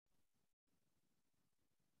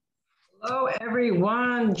Hello,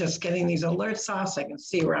 everyone. Just getting these alerts off so I can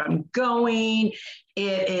see where I'm going.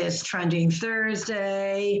 It is Trending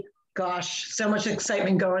Thursday. Gosh, so much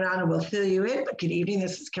excitement going on, and we'll fill you in. But good evening.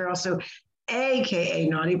 This is Carol, so AKA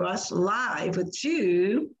Naughty Boss, live with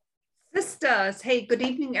two sisters. Hey, good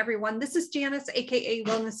evening, everyone. This is Janice, AKA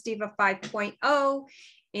Wellness Diva 5.0,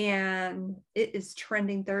 and it is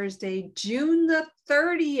Trending Thursday, June the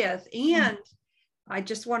 30th. And I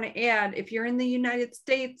just want to add, if you're in the United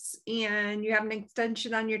States and you have an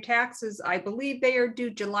extension on your taxes, I believe they are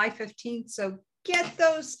due July 15th. So get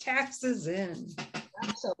those taxes in.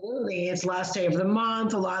 Absolutely. It's last day of the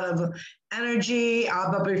month, a lot of energy.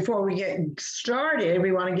 But before we get started,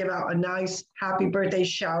 we want to give out a nice happy birthday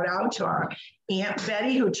shout out to our Aunt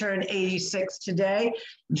Betty, who turned 86 today.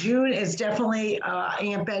 June is definitely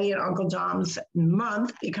Aunt Betty and Uncle Dom's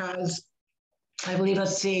month because I believe,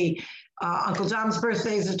 let's see, Uncle Dom's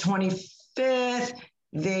birthday is the 25th.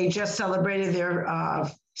 They just celebrated their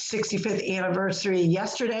 65th anniversary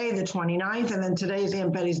yesterday, the 29th, and then today is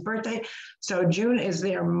Aunt Betty's birthday. So June is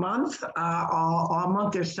their month. All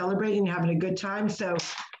month they're celebrating, having a good time. So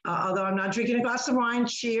although I'm not drinking a glass of wine,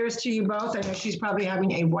 cheers to you both. I know she's probably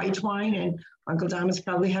having a white wine and Uncle Dom is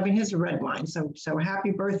probably having his red wine. So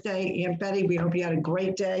happy birthday, Aunt Betty. We hope you had a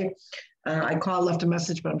great day. I left a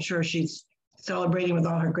message, but I'm sure she's celebrating with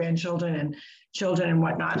all her grandchildren and children and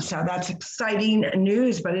whatnot. So that's exciting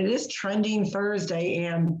news, but it is Trending Thursday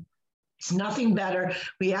and it's nothing better.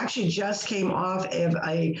 We actually just came off of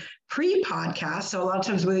a pre-podcast. So a lot of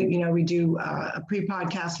times we do a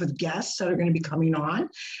pre-podcast with guests that are going to be coming on.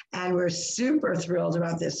 And we're super thrilled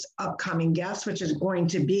about this upcoming guest, which is going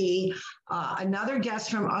to be another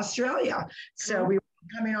guest from Australia. So we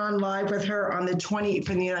coming on live with her on the 20th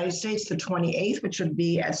from the United States, the 28th, which would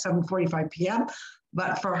be at 7:45 p.m.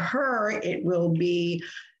 But for her, it will be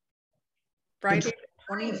Friday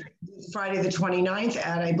the 29th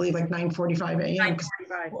at, I believe, like 9:45 a.m.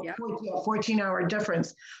 9:45, yeah. 14-hour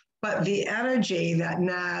difference. But the energy that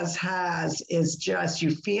Naz has is just,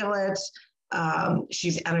 you feel it.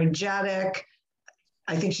 She's energetic.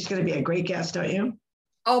 I think she's going to be a great guest, don't you?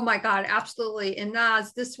 Oh my God, absolutely. And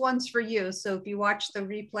Naz, this one's for you. So if you watch the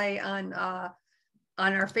replay on our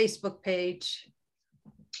Facebook page.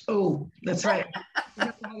 Oh, that's right.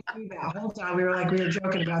 Hold on. We were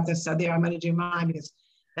joking about this. So there, I'm going to do mine because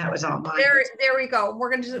that was all mine. There we go.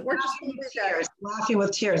 We're just laughing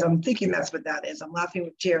with tears. I'm thinking that's what that is. I'm laughing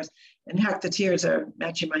with tears. And heck, the tears are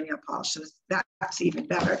matching my nail polish. So that's even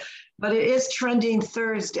better. But it is Trending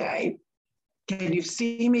Thursday. Can you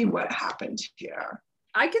see me? What happened here?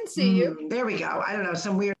 I can see you. There we go. I don't know,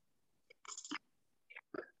 some weird.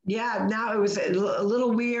 Yeah, now it was a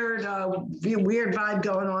little weird vibe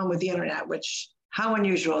going on with the internet, which how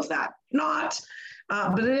unusual is that? Not,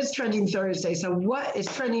 but it is Trending Thursday. So what is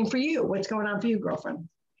trending for you? What's going on for you, girlfriend?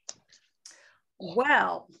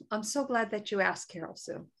 Well, I'm so glad that you asked, Carol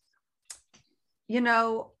Sue. You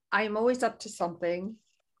know, I'm always up to something.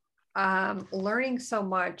 Learning so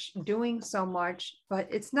much, doing so much, but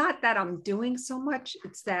it's not that I'm doing so much,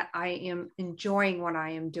 it's that I am enjoying what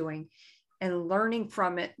I am doing and learning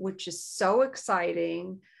from it, which is so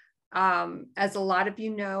exciting. As a lot of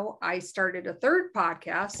you know, I started a third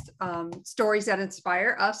podcast, Stories That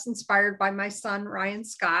Inspire Us, inspired by my son, Ryan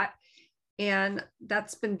Scott. And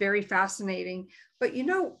that's been very fascinating. But you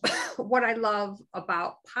know, what I love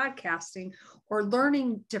about podcasting or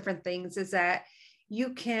learning different things is that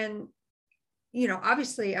you can,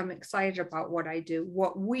 obviously I'm excited about what I do,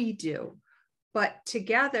 what we do, but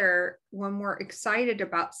together, when we're excited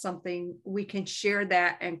about something, we can share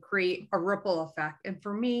that and create a ripple effect. And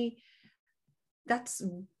for me, that's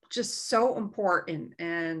just so important.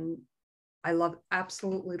 And I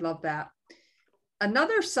absolutely love that.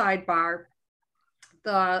 Another sidebar,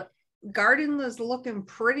 the garden was looking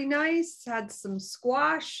pretty nice, had some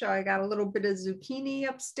squash. I got a little bit of zucchini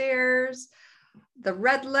upstairs. The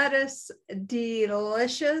red lettuce,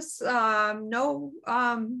 delicious. No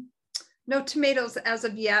tomatoes as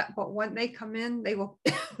of yet, but when they come in, they will,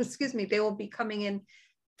 they will be coming in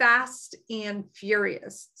fast and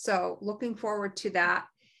furious. So looking forward to that,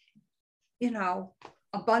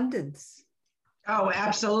 abundance. Oh,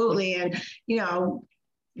 absolutely. And,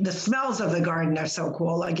 the smells of the garden are so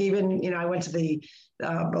cool. Like even, I went to the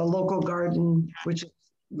local garden, which is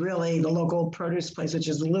really the local produce place, which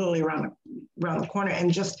is literally around the corner.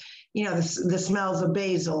 And just, the smells of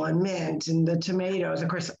basil and mint and the tomatoes. Of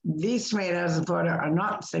course, these tomatoes in Florida are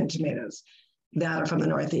not the same tomatoes that are from the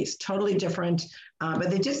Northeast, totally different, but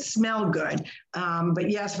they just smell good. But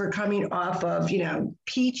yes, we're coming off of,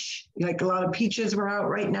 peach, like a lot of peaches were out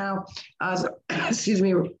right now. Excuse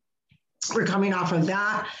me. we're coming off of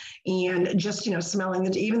that, and just,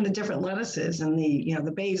 smelling even the different lettuces and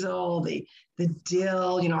the basil, the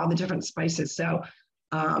dill, all the different spices. So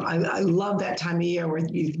I love that time of year where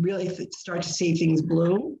you really start to see things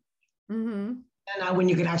bloom. Mm-hmm. And when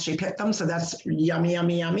you can actually pick them. So that's yummy,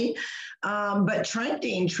 yummy, yummy. But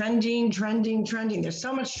trending. There's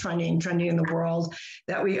so much trending in the world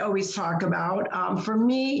that we always talk about. For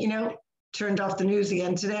me, turned off the news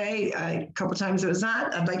again today. A couple times it was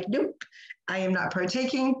not. I'm like, nope, I am not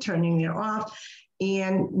partaking, turning it off.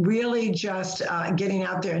 And really just getting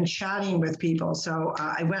out there and chatting with people. So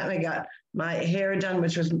I went and I got my hair done,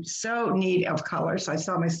 which was so neat of color. So I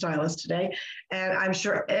saw my stylist today, and I'm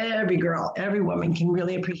sure every girl, every woman can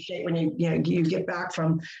really appreciate when you get back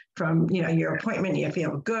from your appointment, you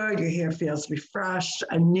feel good, your hair feels refreshed,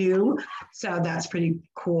 anew. So that's pretty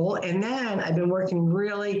cool. And then I've been working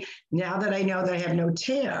really, now that I know that I have no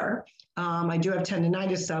tear, I do have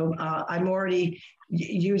tendonitis, so I'm already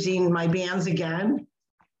using my bands again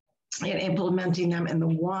and implementing them in the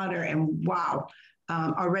water, and wow.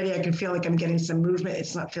 Already I can feel like I'm getting some movement.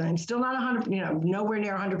 It's not feeling, still not 100, nowhere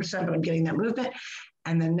near 100%, but I'm getting that movement.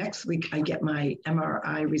 And then next week I get my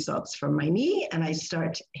MRI results from my knee, and I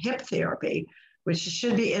start hip therapy, which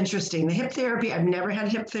should be interesting. The hip therapy, I've never had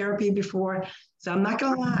hip therapy before. So I'm not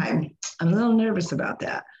gonna lie, I'm a little nervous about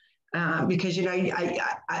that. Because,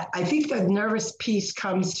 I think the nervous piece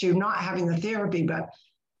comes to not having the therapy, but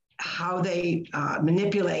how they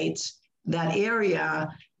manipulate that area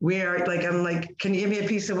where, I'm like, can you give me a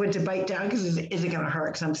piece of wood to bite down? Because is it going to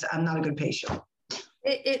hurt? Because I'm not a good patient.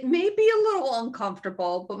 It may be a little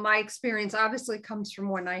uncomfortable, but my experience obviously comes from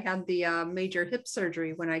when I had the major hip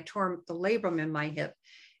surgery, when I tore the labrum in my hip.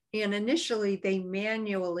 And initially they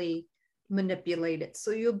manually manipulate it. So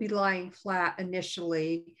you'll be lying flat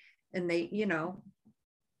initially, and they,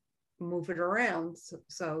 move it around.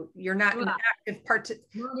 So you're not an active part.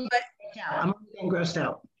 I'm getting grossed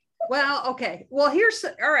out. Well, okay. Well,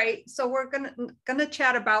 all right. So we're gonna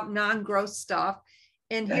chat about non-gross stuff.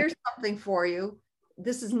 And okay. Here's something for you.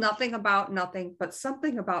 This is nothing about nothing, but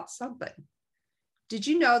something about something. Did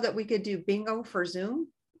you know that we could do bingo for Zoom?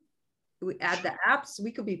 We add the apps.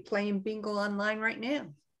 We could be playing bingo online right now.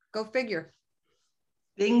 Go figure.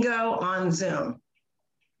 Bingo on Zoom.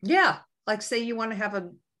 Yeah. Like say you want to have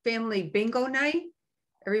a family bingo night.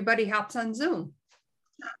 Everybody hops on Zoom.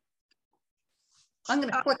 I'm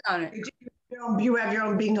going to click on it. You have your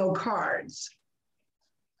own bingo cards.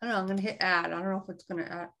 I don't know. I'm going to hit add. I don't know if it's going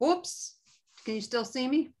to add. Whoops. Can you still see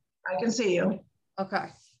me? I can see you. Okay.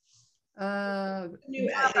 Bingo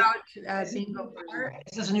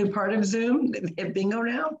is this a new part of Zoom? Bingo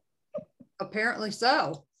now? Apparently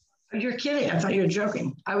so. You're kidding. I thought you were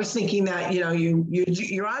joking. I was thinking that,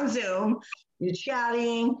 you're on Zoom, you're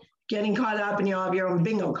chatting, getting caught up, and you'll have your own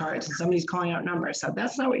bingo cards and somebody's calling out numbers. So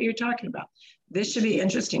that's not what you're talking about. This should be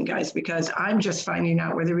interesting, guys, because I'm just finding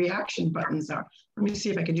out where the reaction buttons are. Let me see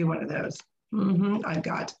if I can do one of those. I've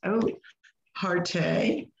got,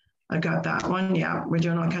 Hearty. I got that one. Yeah, we're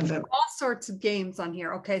doing all kinds of. All sorts of games on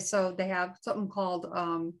here. Okay, so they have something called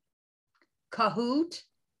Kahoot,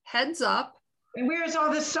 Heads Up. And where is all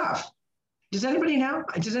this stuff? Does anybody know?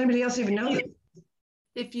 Does anybody else even know this?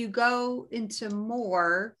 If you go into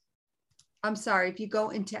more, if you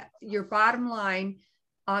go into your bottom line,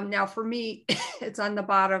 now for me, it's on the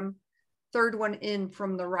bottom, third one in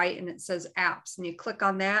from the right, and it says apps, and you click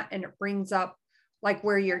on that and it brings up like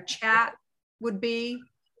where your chat would be.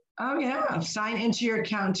 Oh yeah, sign into your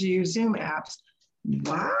account to use Zoom apps.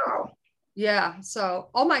 Wow. Yeah, so,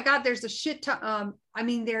 oh my God, there's a shit ton.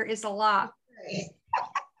 there is a lot.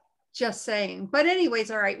 Just saying. But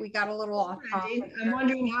anyways, all right, we got a little off topic. I'm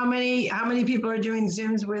wondering how many people are doing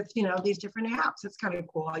Zooms with, these different apps. It's kind of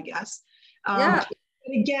cool, I guess. Yeah.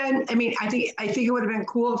 Again, I think it would have been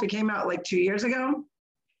cool if it came out like 2 years ago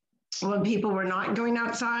when people were not going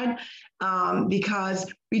outside, because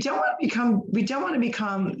we don't want to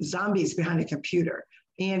become zombies behind a computer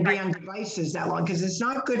and be on devices that long, because it's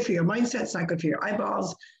not good for your mindset. It's not good for your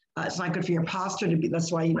eyeballs. It's not good for your posture to be.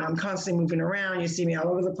 That's why, I'm constantly moving around. You see me all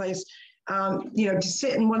over the place. To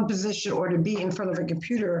sit in one position or to be in front of a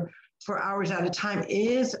computer for hours at a time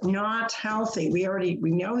is not healthy.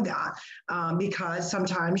 We know that, because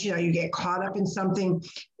sometimes, you get caught up in something,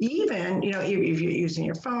 even, if you're using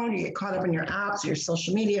your phone, you get caught up in your apps, your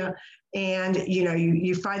social media, and,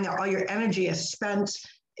 you find that all your energy is spent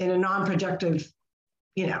in a non-productive,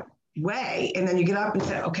 way. And then you get up and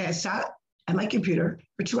say, okay, I sat at my computer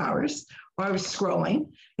for 2 hours, or I was scrolling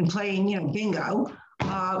and playing, bingo.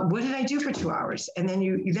 What did I do for 2 hours? And then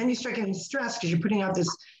you start getting stressed because you're putting out this,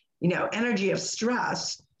 energy of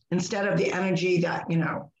stress instead of the energy that,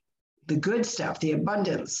 the good stuff, the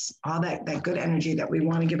abundance, all that good energy that we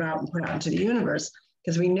want to give out and put out into the universe.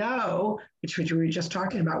 Because we know, which we were just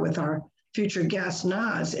talking about with our future guest,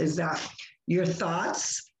 Naz, is that your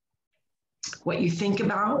thoughts, what you think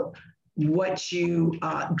about, what you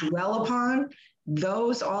dwell upon,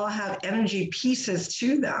 those all have energy pieces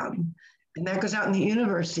to them. And that goes out in the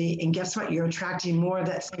universe. And guess what? You're attracting more of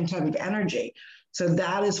that same type of energy. So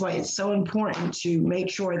that is why it's so important to make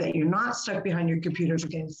sure that you're not stuck behind your computers or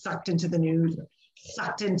getting sucked into the news,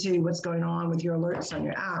 sucked into what's going on with your alerts on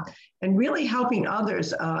your app, and really helping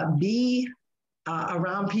others be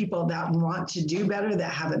around people that want to do better,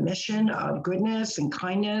 that have a mission of goodness and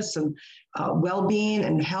kindness and well-being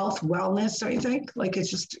and health, wellness. Don't you think? Like, it's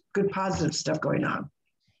just good, positive stuff going on.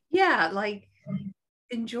 Yeah, like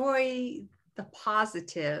enjoy the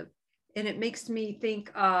positive. And it makes me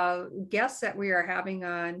think guests that we are having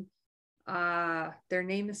on, their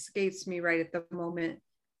name escapes me right at the moment,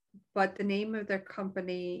 but the name of their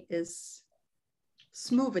company is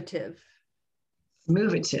Smoovative.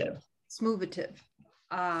 Smoovative.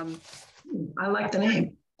 I like the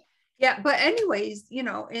name. Yeah, but anyways,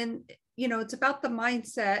 it's about the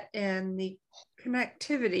mindset and the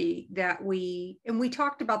connectivity that we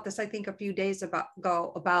talked about this, I think, a few days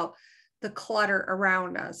ago about the clutter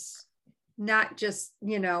around us, not just,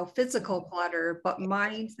 physical clutter, but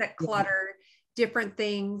minds that clutter, different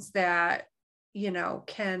things that,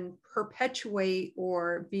 can perpetuate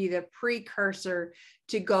or be the precursor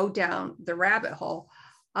to go down the rabbit hole.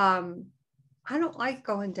 I don't like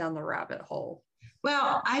going down the rabbit hole.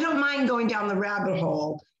 Well, I don't mind going down the rabbit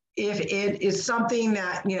hole if it is something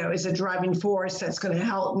that, is a driving force that's going to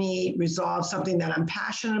help me resolve something that I'm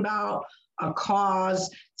passionate about, a cause,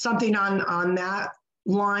 something on that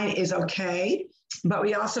line is okay. But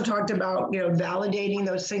we also talked about, validating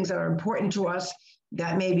those things that are important to us,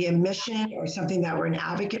 that may be a mission or something that we're an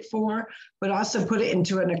advocate for, but also put it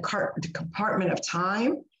into a compartment of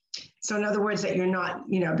time. So in other words, that you're not,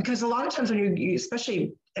 because a lot of times when you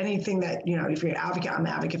especially anything that, if you're an advocate, I'm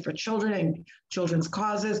an advocate for children and children's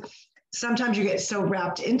causes, sometimes you get so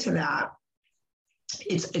wrapped into that,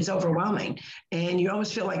 it's overwhelming. And you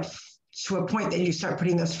almost feel like to a point that you start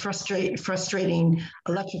putting those frustrating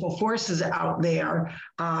electrical forces out there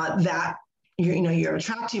that you're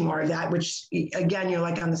attracting more of that, which again, you're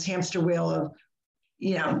like on this hamster wheel of,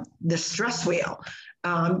 the stress wheel.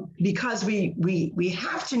 Because we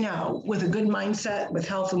have to know, with a good mindset, with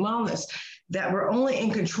health and wellness, that we're only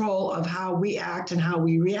in control of how we act and how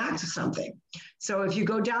we react to something. So if you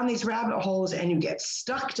go down these rabbit holes and you get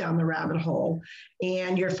stuck down the rabbit hole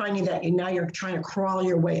and you're finding that now you're trying to crawl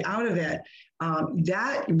your way out of it,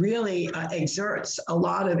 that really exerts a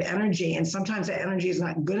lot of energy. And sometimes that energy is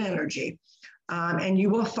not good energy. And you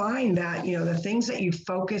will find that, the things that you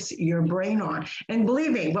focus your brain on, and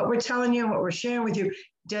believe me, what we're telling you and what we're sharing with you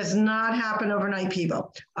does not happen overnight,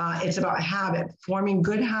 people. It's about habit, forming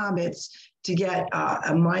good habits to get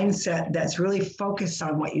a mindset that's really focused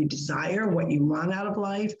on what you desire, what you want out of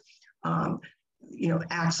life,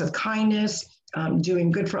 acts of kindness,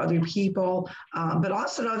 doing good for other people, but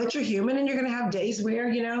also know that you're human and you're going to have days where,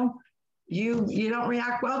 you don't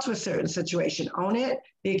react well to a certain situation. Own it,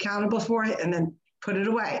 be accountable for it, and then put it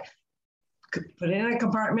away. Put it in a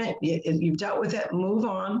compartment. You've dealt with it, move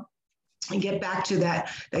on, and get back to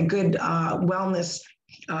that good wellness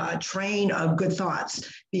train of good thoughts,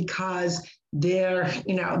 because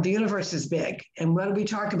the universe is big. And what do we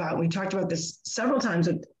talk about? We talked about this several times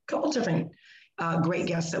with a couple different great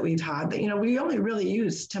guests that we've had, that, we only really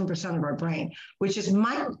use 10% of our brain, which is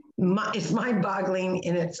it's mind-boggling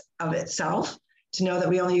in itself to know that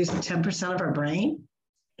we only use 10% of our brain.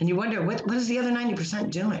 And you wonder, what is the other 90%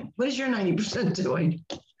 doing? What is your 90% doing?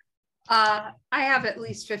 I have at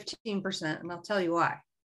least 15%, and I'll tell you why.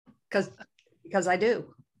 Because I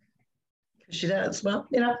do. She does. Well,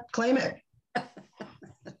 claim it.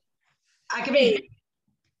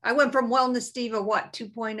 I went from Wellness Diva,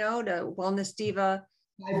 2.0 to Wellness Diva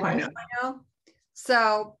 5.0.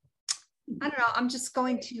 So I don't know. I'm just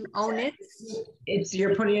going to own it.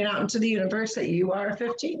 You're putting it out into the universe that you are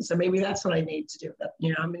 15. So maybe that's what I need to do.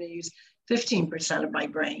 I'm going to use 15% of my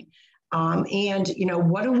brain. And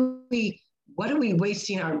what are we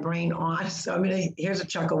wasting our brain on? So here's a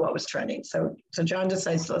chunk of what was trending. So John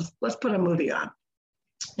decides, let's put a movie on.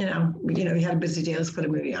 He had a busy day, let's put a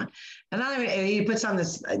movie on. And then he puts on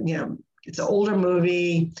this, it's an older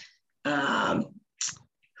movie.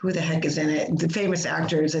 Who the heck is in it? The famous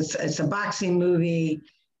actors. It's a boxing movie.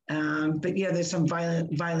 But there's some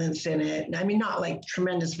violence in it. Not like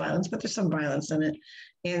tremendous violence, but there's some violence in it.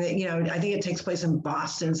 And I think it takes place in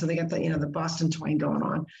Boston. So they got the Boston twang going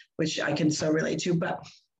on, which I can so relate to. But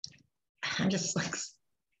I'm just like,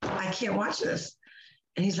 I can't watch this.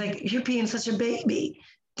 And he's like, you're being such a baby.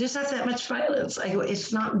 There's not that much violence. I go,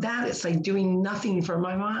 it's not that. It's like doing nothing for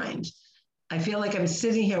my mind. I feel like I'm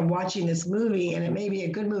sitting here watching this movie, and it may be a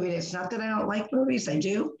good movie. It's not that I don't like movies, I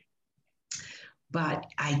do. But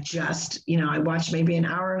I just, I watched maybe an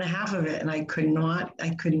hour and a half of it, and I couldn't,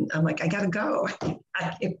 I'm like, I gotta go.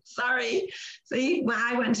 Sorry. So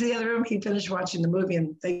I went to the other room, he finished watching the movie,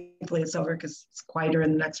 and thankfully it's over because it's quieter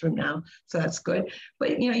in the next room now. So that's good.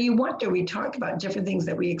 But, you wonder, we talk about different things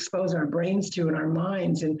that we expose our brains to in our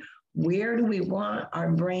minds, and where do we want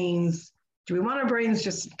our brains? Do we want our brains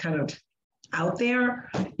just kind of out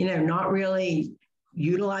there, not really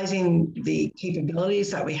utilizing the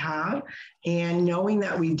capabilities that we have, and knowing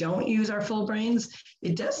that we don't use our full brains?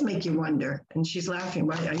 It does make you wonder. And she's laughing.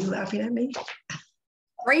 Why are you laughing at me?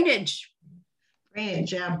 Brainage.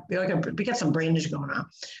 Brainage, yeah. We got some brainage going on.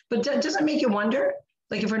 But does it make you wonder?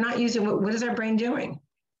 Like, if we're not using, what is our brain doing?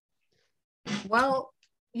 Well,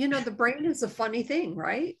 the brain is a funny thing,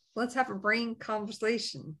 right? Let's have a brain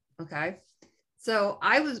conversation. Okay. So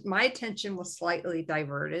my attention was slightly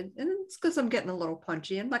diverted, and it's because I'm getting a little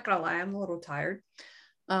punchy. I'm not gonna lie, I'm a little tired.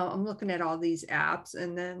 I'm looking at all these apps,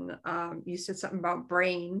 and then you said something about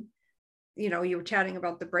brain. You were chatting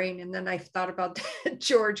about the brain, and then I thought about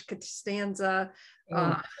George Costanza.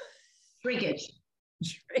 Shrinkage.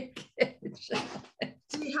 Shrinkage.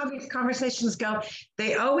 See how these conversations go?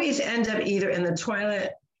 They always end up either in the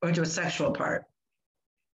toilet or to a sexual part.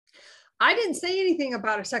 I didn't say anything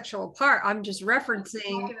about a sexual part. I'm just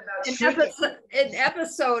referencing an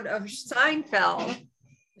episode of Seinfeld.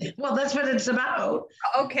 Well, that's what it's about.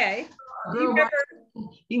 Okay.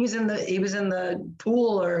 He was in the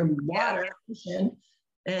pool or water, yeah.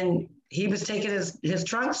 And he was taking his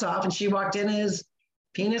trunks off, and she walked in, his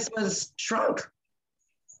penis was shrunk.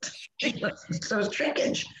 So it's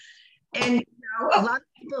shrinkage. And a lot of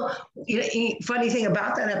people, funny thing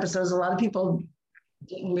about that episode is a lot of people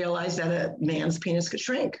didn't realize that a man's penis could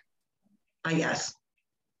shrink, I guess.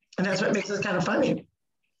 And that's what makes it kind of funny.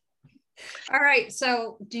 All right.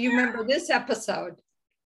 So do you remember this episode?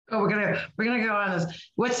 Oh, we're gonna go on this.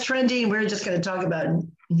 What's trending? We're just gonna talk about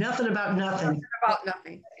nothing about nothing. About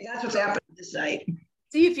nothing. That's what's happening this night.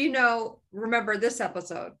 See if remember this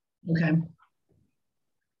episode. Okay.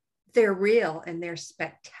 They're real and they're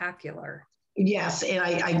spectacular. Yes, and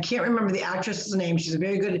I can't remember the actress's name. She's a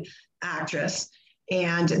very good actress.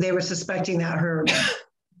 And they were suspecting that her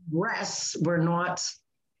breasts were not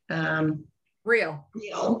real.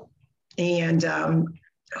 And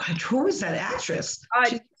who was that actress?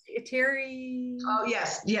 Terry. Oh,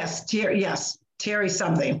 yes, Terry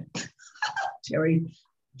something. Terry.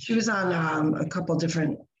 She was on a couple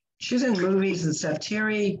different. She was in movies and stuff.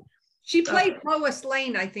 Terry. She played Lois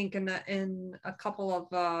Lane, I think, in a couple of.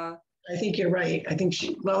 I think you're right. I think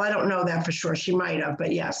I don't know that for sure. She might have,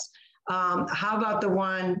 but yes. How about the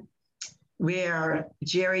one where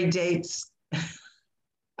Jerry dates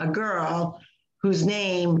a girl whose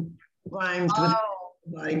name rhymes with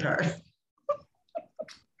body part?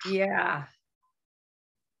 Yeah,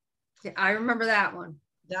 I remember that one.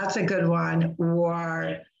 That's a good one.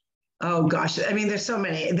 Or, oh gosh, I mean, there's so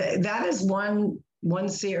many. That is one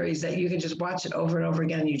series that you can just watch it over and over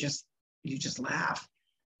again. You just laugh.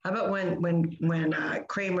 How about when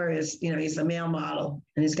Kramer is, he's the male model,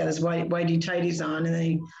 and he's got his whitey tighties on, and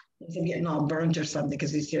then he's getting all burnt or something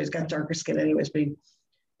because he's got darker skin anyways. But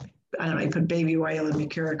I don't know, he put baby oil and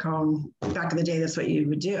mercurochrome. Back in the day, that's what you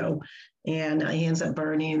would do. And he ends up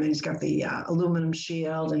burning, and then he's got the aluminum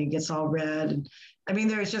shield, and he gets all red. And I mean,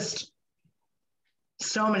 there's just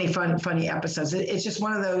so many funny episodes. It's just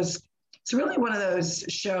one of those. It's really one of those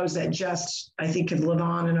shows that just, I think, could live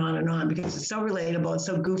on and on and on because it's so relatable. It's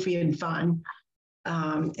so goofy and fun.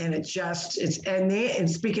 And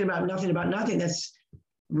and speaking about nothing, that's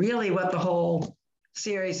really what the whole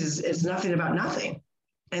series is nothing about nothing.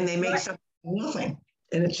 And they make something nothing.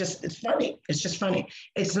 And it's funny. It's just funny.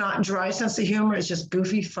 It's not dry sense of humor. It's just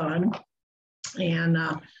goofy fun. And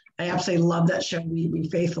I absolutely love that show. We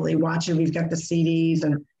faithfully watch it. We've got the CDs,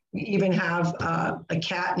 and we even have a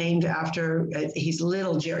cat named after, he's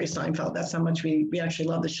little Jerry Seinfeld. That's how much we actually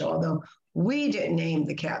love the show, although we didn't name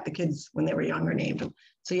the cat. The kids, when they were younger, named him.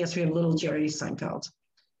 So yes, we have little Jerry Seinfeld.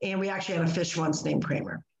 And we actually had a fish once named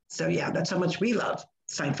Kramer. So yeah, that's how much we love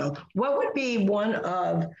Seinfeld. What would be one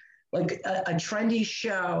of like a trendy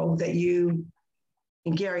show that you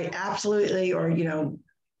and Gary absolutely, or,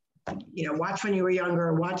 watch when you were younger,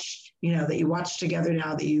 or watch, that you watch together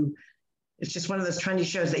now it's just one of those trendy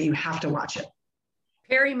shows that you have to watch it.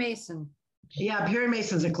 Perry Mason. Yeah, Perry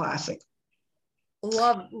Mason's a classic.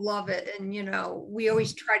 love it. And we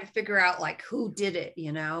always try to figure out like who did it,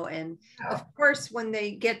 and of course when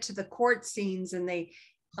they get to the court scenes and they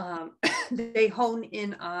they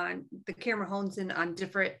the camera hones in on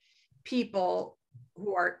different people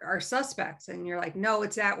who are suspects, and you're like, no,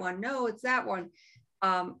 it's that one, no, it's that one.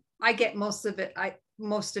 I get most of it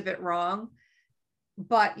wrong,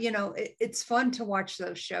 but it's fun to watch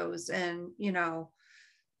those shows. And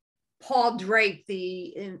Paul Drake,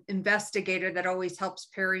 the investigator that always helps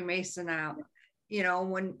Perry Mason out,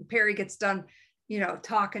 when Perry gets done,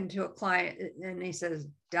 talking to a client, and he says,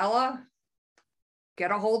 Della, get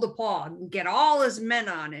a hold of Paul and get all his men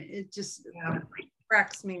on it. It just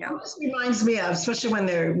cracks me up. It reminds me of, especially when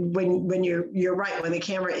you're right, when the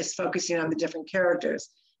camera is focusing on the different characters,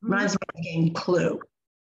 reminds me of the game Clue.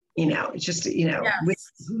 It's just, yes.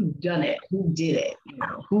 Who done it, who did it,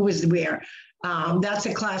 who was where. That's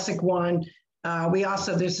a classic one.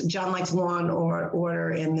 John likes Law and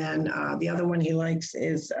Order, and then the other one he likes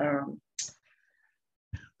is the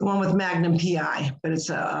one with Magnum PI, but it's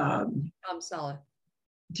Tom Selleck.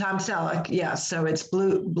 Tom Selleck, yeah. So it's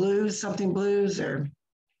Blues, or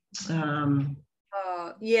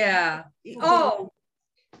yeah. Oh,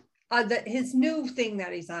 his new thing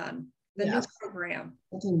that he's on, the new program.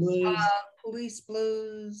 Blues. Police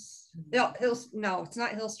Blues. No, it's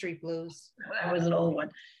not Hill Street Blues. That was an old one.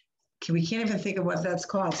 We can't even think of what that's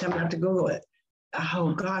called, so I'm gonna have to Google it.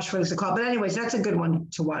 Oh gosh, what is it called? But anyways, that's a good one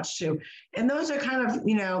to watch too. And those are kind of,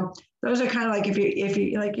 like if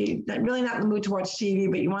you like, you're really not in the mood to watch TV,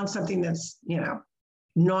 but you want something that's,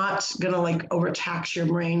 not gonna like overtax your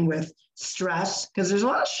brain with stress, because there's a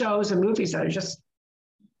lot of shows and movies that are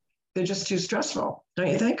they're just too stressful, don't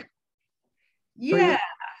you think? Yeah.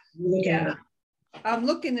 I'm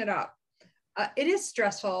looking it up. It is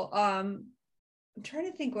stressful. I'm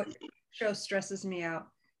trying to think what show stresses me out.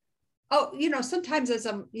 Oh, sometimes as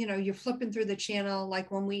I'm, you're flipping through the channel,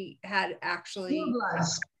 like when we had actually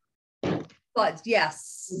Bloods.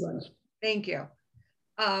 Yes. Thank you.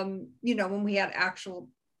 When we had actual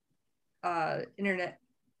internet,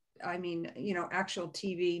 actual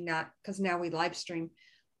TV, not because now we live stream.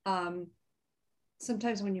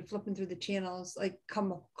 Sometimes when you're flipping through the channels, like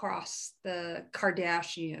come across the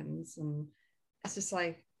Kardashians, and it's just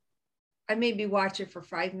like, I maybe watch it for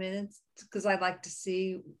 5 minutes because I'd like to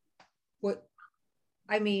see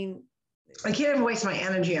I can't even waste my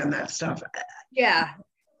energy on that stuff. Yeah.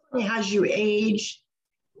 As you age,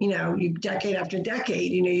 you decade after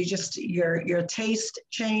decade, you just, your taste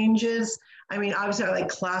changes. Obviously I like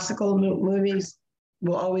classical movies.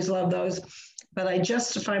 We'll always love those. But I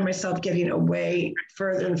just find myself getting away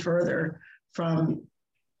further and further from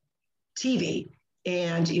TV.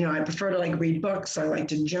 And, I prefer to read books. I like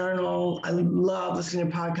to journal. I love listening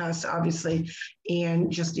to podcasts, obviously, and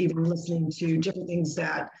just even listening to different things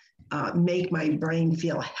that make my brain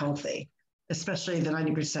feel healthy, especially the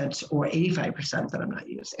 90% or 85% that I'm not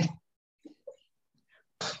using.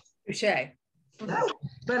 Touché.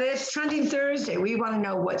 But it's Trending Thursday. We want to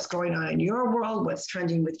know what's going on in your world, what's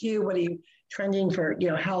trending with you, what are you trending for,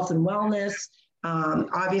 health and wellness.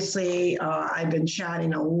 Obviously, I've been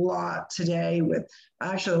chatting a lot today with,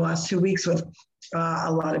 actually the last 2 weeks, with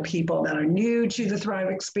a lot of people that are new to the Thrive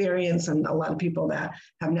Experience, and a lot of people that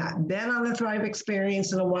have not been on the Thrive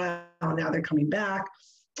Experience in a while. Now they're coming back.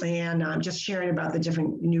 And just sharing about the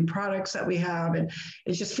different new products that we have. And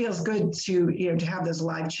it just feels good to, to have those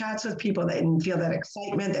live chats with people that and feel that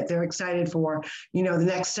excitement, that they're excited for, the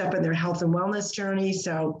next step in their health and wellness journey.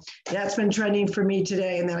 So that's been trending for me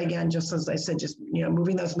today. And then again, just as I said, just,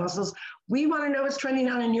 moving those muscles. We want to know what's trending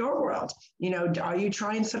on in your world. Are you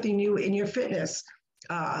trying something new in your fitness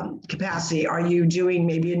capacity? Are you doing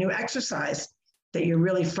maybe a new exercise that you're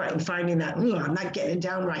really finding that, I'm not getting it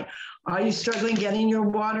down right? Are you struggling getting your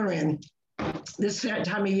water in? This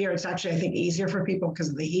time of year, it's actually, I think, easier for people because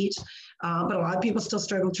of the heat, but a lot of people still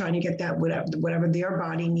struggle trying to get that whatever their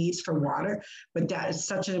body needs for water. But that is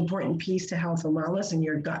such an important piece to health and wellness and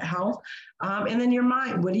your gut health. And then your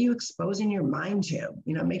mind, what are you exposing your mind to?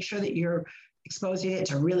 Make sure that you're exposing it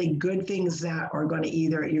to really good things that are going to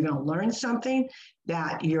you're going to learn something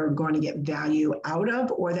that you're going to get value out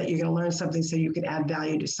of, or that you're going to learn something so you can add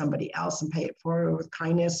value to somebody else and pay it forward with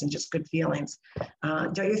kindness and just good feelings.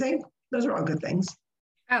 Don't you think? Those are all good things.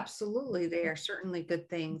 Absolutely. They are certainly good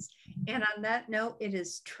things. And on that note, it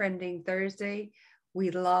is Trending Thursday.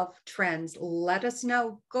 We love trends. Let us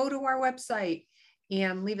know. Go to our website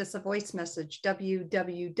and leave us a voice message,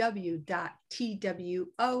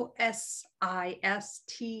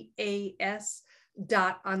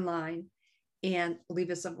 www.twosistas.online, and leave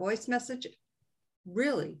us a voice message.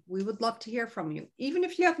 Really, we would love to hear from you. Even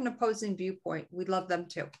if you have an opposing viewpoint, we'd love them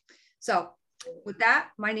too. So with that,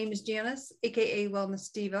 my name is Janice, AKA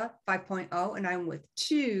Wellness Diva 5.0, and I'm with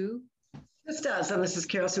two. This does. And this is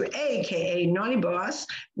Carol Sue, AKA Naughty Boss.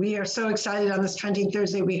 We are so excited on this Trending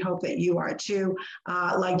Thursday. We hope that you are too.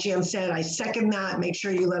 Like Jan said, I second that. Make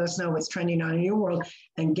sure you let us know what's trending on in your world.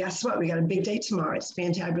 And guess what? We got a big day tomorrow. It's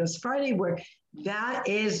Fantabulous Friday, where that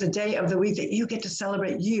is the day of the week that you get to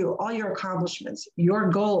celebrate you, all your accomplishments, your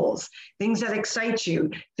goals, things that excite you,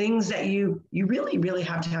 things that you really, really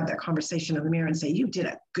have to have that conversation in the mirror and say, you did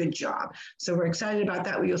a good job. So we're excited about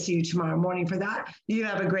that. We will see you tomorrow morning for that. You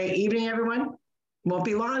have a great evening, everyone. Won't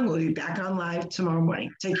be long. We'll be back on live tomorrow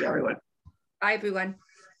morning. Take care, everyone. Bye, everyone.